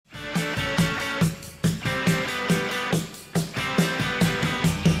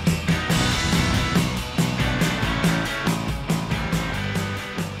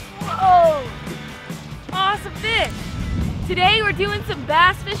doing some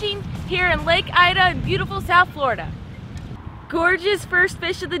bass fishing here in Lake Ida in beautiful South Florida. Gorgeous first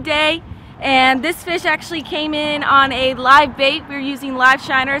fish of the day, and this fish actually came in on a live bait. We were using live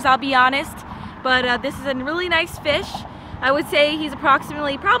shiners, I'll be honest, but this is a really nice fish. I would say he's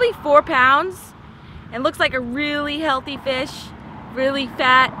approximately probably 4 pounds and looks like a really healthy fish, really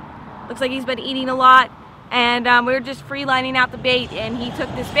fat. Looks like he's been eating a lot, and we were just free lining out the bait, and he took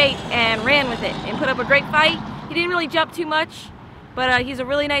this bait and ran with it and put up a great fight. He didn't really jump too much, but he's a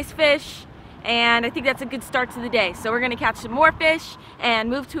really nice fish, and I think that's a good start to the day. So we're gonna catch some more fish and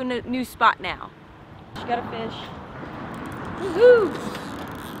move to a new spot now. Got a fish.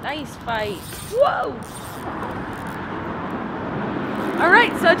 Woohoo! Nice fight. Whoa!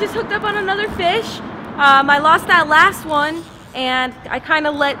 Alright, so I just hooked up on another fish. I lost that last one, and I kind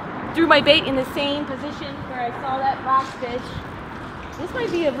of threw my bait in the same position where I saw that last fish. This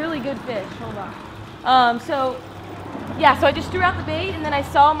might be a really good fish. Hold on. So I just threw out the bait, and then I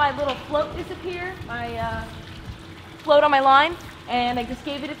saw my little float disappear, my float on my line, and I just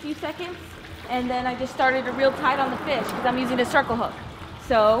gave it a few seconds, and then I just started to reel tight on the fish because I'm using a circle hook.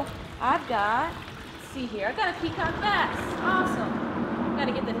 So I've got, let's see here, I've got a peacock bass. Awesome. Got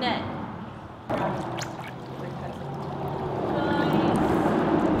to get the net.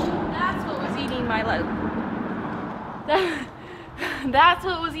 That's what was eating my that's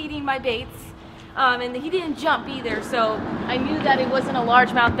what was eating my baits. And he didn't jump either, so I knew that it wasn't a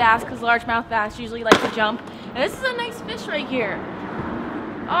largemouth bass because largemouth bass usually like to jump. And this is a nice fish right here.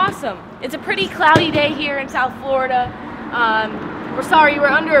 Awesome. It's a pretty cloudy day here in South Florida. We're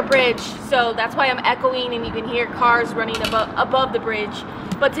under a bridge, so that's why I'm echoing and you can hear cars running above the bridge.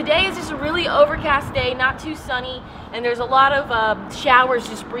 But today is just a really overcast day, not too sunny, and there's a lot of showers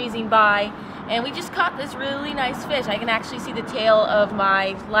just breezing by. And we just caught this really nice fish. I can actually see the tail of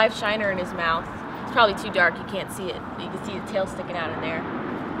my live shiner in his mouth. It's probably too dark, you can't see it, but you can see the tail sticking out in there.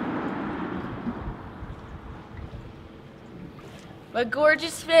 But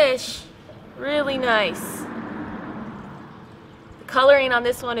gorgeous fish, really nice. The coloring on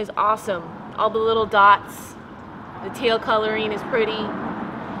this one is awesome. All the little dots, the tail coloring is pretty.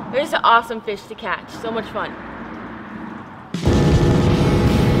 They're just an awesome fish to catch, so much fun.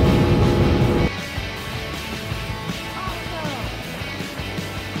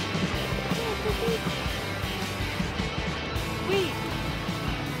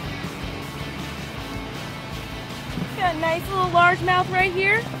 Got a nice little largemouth right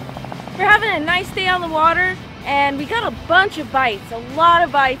here. We're having a nice day on the water, and we got a bunch of bites, a lot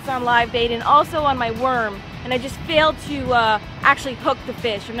of bites on live bait and also on my worm, and I just failed to actually hook the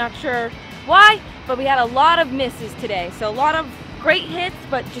fish. I'm not sure why, but we had a lot of misses today. So a lot of great hits,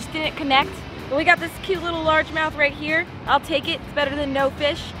 but just didn't connect. But we got this cute little largemouth right here. I'll take it, it's better than no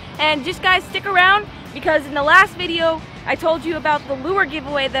fish. And just guys, stick around, because in the last video I told you about the lure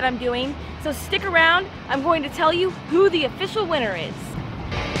giveaway that I'm doing. So stick around, I'm going to tell you who the official winner is.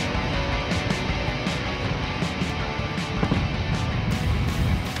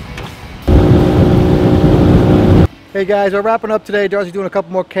 Hey guys, we're wrapping up today. Darcy's doing a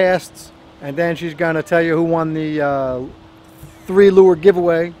couple more casts, and then she's going to tell you who won the 3 lure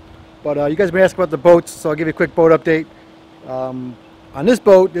giveaway. But you guys have been asking about the boats, so I'll give you a quick boat update. On this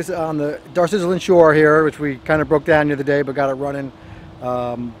boat, this is on the Darcizzle shore here, which we kind of broke down the other day, but got it running.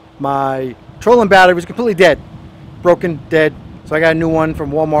 My trolling battery was completely dead, broken, dead. So I got a new one from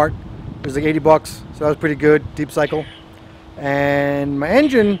Walmart. It was like 80 bucks, so that was pretty good, deep cycle. And my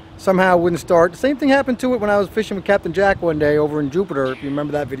engine somehow wouldn't start. The same thing happened to it when I was fishing with Captain Jack one day over in Jupiter. If you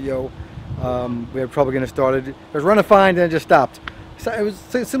remember that video, we had trouble getting it started. It was running fine, and then it just stopped. So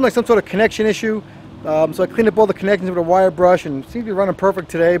it seemed like some sort of connection issue. So I cleaned up all the connections with a wire brush, and it seemed to be running perfect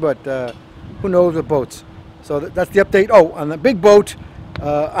today, but who knows with boats. So that's the update. Oh, on the big boat,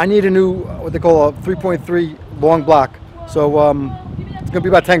 I need a new, what they call a 3.3 long block. So it's going to be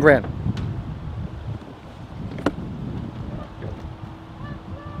about 10 grand.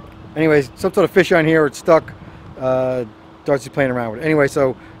 Anyways, some sort of fish on here, it's stuck. Darcy's playing around with it. Anyway,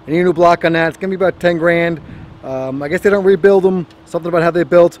 so I need a new block on that. It's going to be about 10 grand. I guess they don't rebuild them. Something about how they're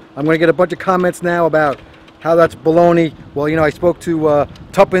built. I'm going to get a bunch of comments now about how that's baloney. Well, you know, I spoke to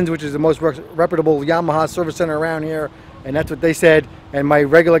Tuppence, which is the most reputable Yamaha service center around here, and that's what they said. And my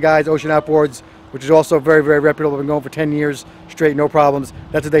regular guys, Ocean Outboards, which is also very, very reputable, been going for 10 years straight, no problems.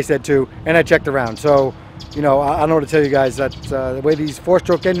 That's what they said too. And I checked around. So, you know, I don't know what to tell you guys. That the way these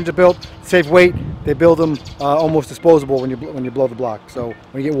 4-stroke engines are built, save weight. They build them almost disposable when you blow the block. So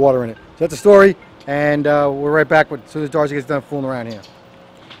when you get water in it. So that's the story. And we're right back as soon as Darcy gets done fooling around here.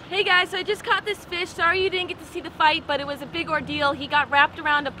 Hey guys, so I just caught this fish. Sorry you didn't get to see the fight, but it was a big ordeal. He got wrapped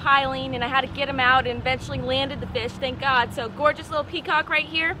around a piling and I had to get him out and eventually landed the fish, thank God. So gorgeous little peacock right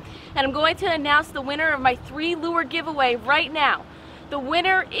here. And I'm going to announce the winner of my 3 lure giveaway right now. The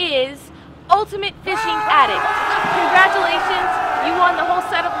winner is Ultimate Fishing Addict. Congratulations, you won the whole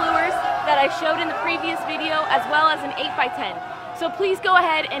set of lures that I showed in the previous video as well as an 8x10. So please go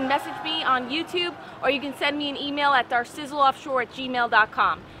ahead and message me on YouTube or you can send me an email at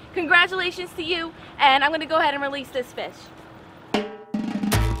darcizzleoffshore@gmail.com. Congratulations to you, and I'm going to go ahead and release this fish.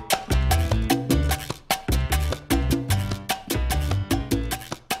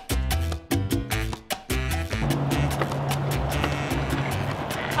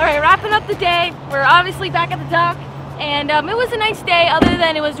 Alright, wrapping up the day. We're obviously back at the dock, and it was a nice day other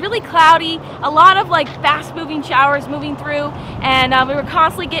than it was really cloudy, a lot of like fast moving showers moving through, and we were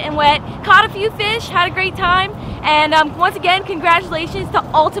constantly getting wet. Caught a few fish, had a great time, and once again congratulations to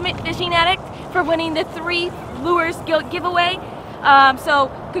Ultimate Fishing Addict for winning the 3 lures giveaway.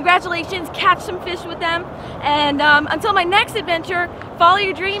 So congratulations, catch some fish with them, and until my next adventure, follow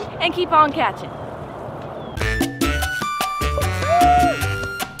your dream and keep on catching.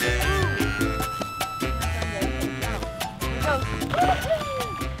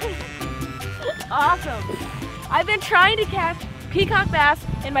 Awesome. I've been trying to catch peacock bass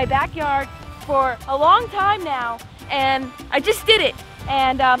in my backyard for a long time now, and I just did it.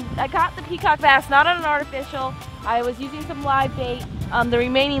 And I caught the peacock bass not on an artificial. I was using some live bait, the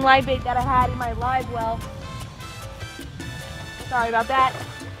remaining live bait that I had in my live well. Sorry about that.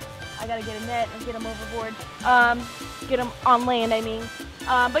 I gotta get a net and get them overboard. Get them on land, I mean.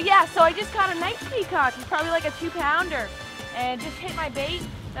 But yeah, so I just caught a nice peacock. He's probably like a 2-pounder, and just hit my bait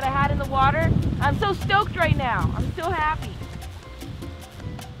that I had in the water. I'm so stoked right now. I'm so happy.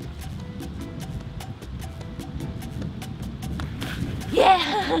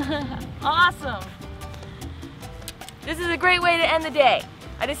 Yeah! Awesome! This is a great way to end the day.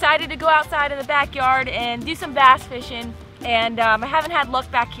 I decided to go outside in the backyard and do some bass fishing, and I haven't had luck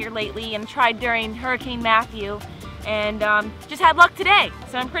back here lately and tried during Hurricane Matthew, and just had luck today.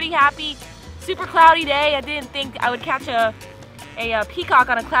 So I'm pretty happy. Super cloudy day. I didn't think I would catch a peacock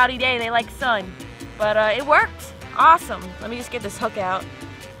on a cloudy day. They like sun, but it worked. Awesome. Let me just get this hook out.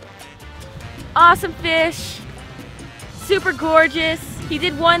 Awesome fish, super gorgeous. He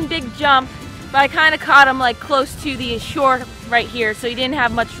did one big jump, but I kind of caught him like close to the shore right here, so he didn't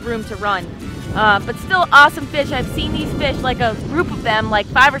have much room to run. But still awesome fish. I've seen these fish, like a group of them, like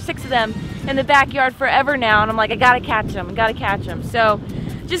 5 or 6 of them in the backyard forever now, and I'm like, I gotta catch them, I gotta catch them. So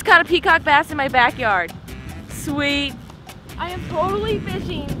just caught a peacock bass in my backyard. Sweet. I am totally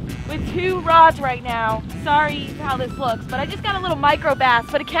fishing with 2 rods right now. Sorry how this looks, but I just got a little micro bass,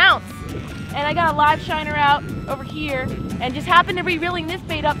 but it counts. And I got a live shiner out over here and just happened to be reeling this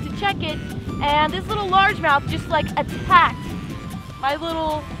bait up to check it, and this little largemouth just like attacked my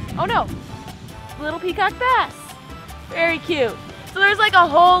little, oh no, little peacock bass. Very cute. So there's like a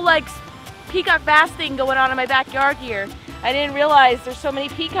whole like peacock bass thing going on in my backyard here. I didn't realize there's so many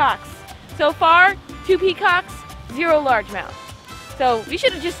peacocks. So far, 2 peacocks, 0 largemouth. So we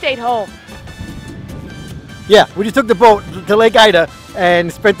should have just stayed home. Yeah, we just took the boat to Lake Ida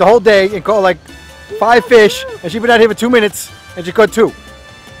and spent the whole day and caught like 5 fish, and she's been out here for 2 minutes and she caught 2.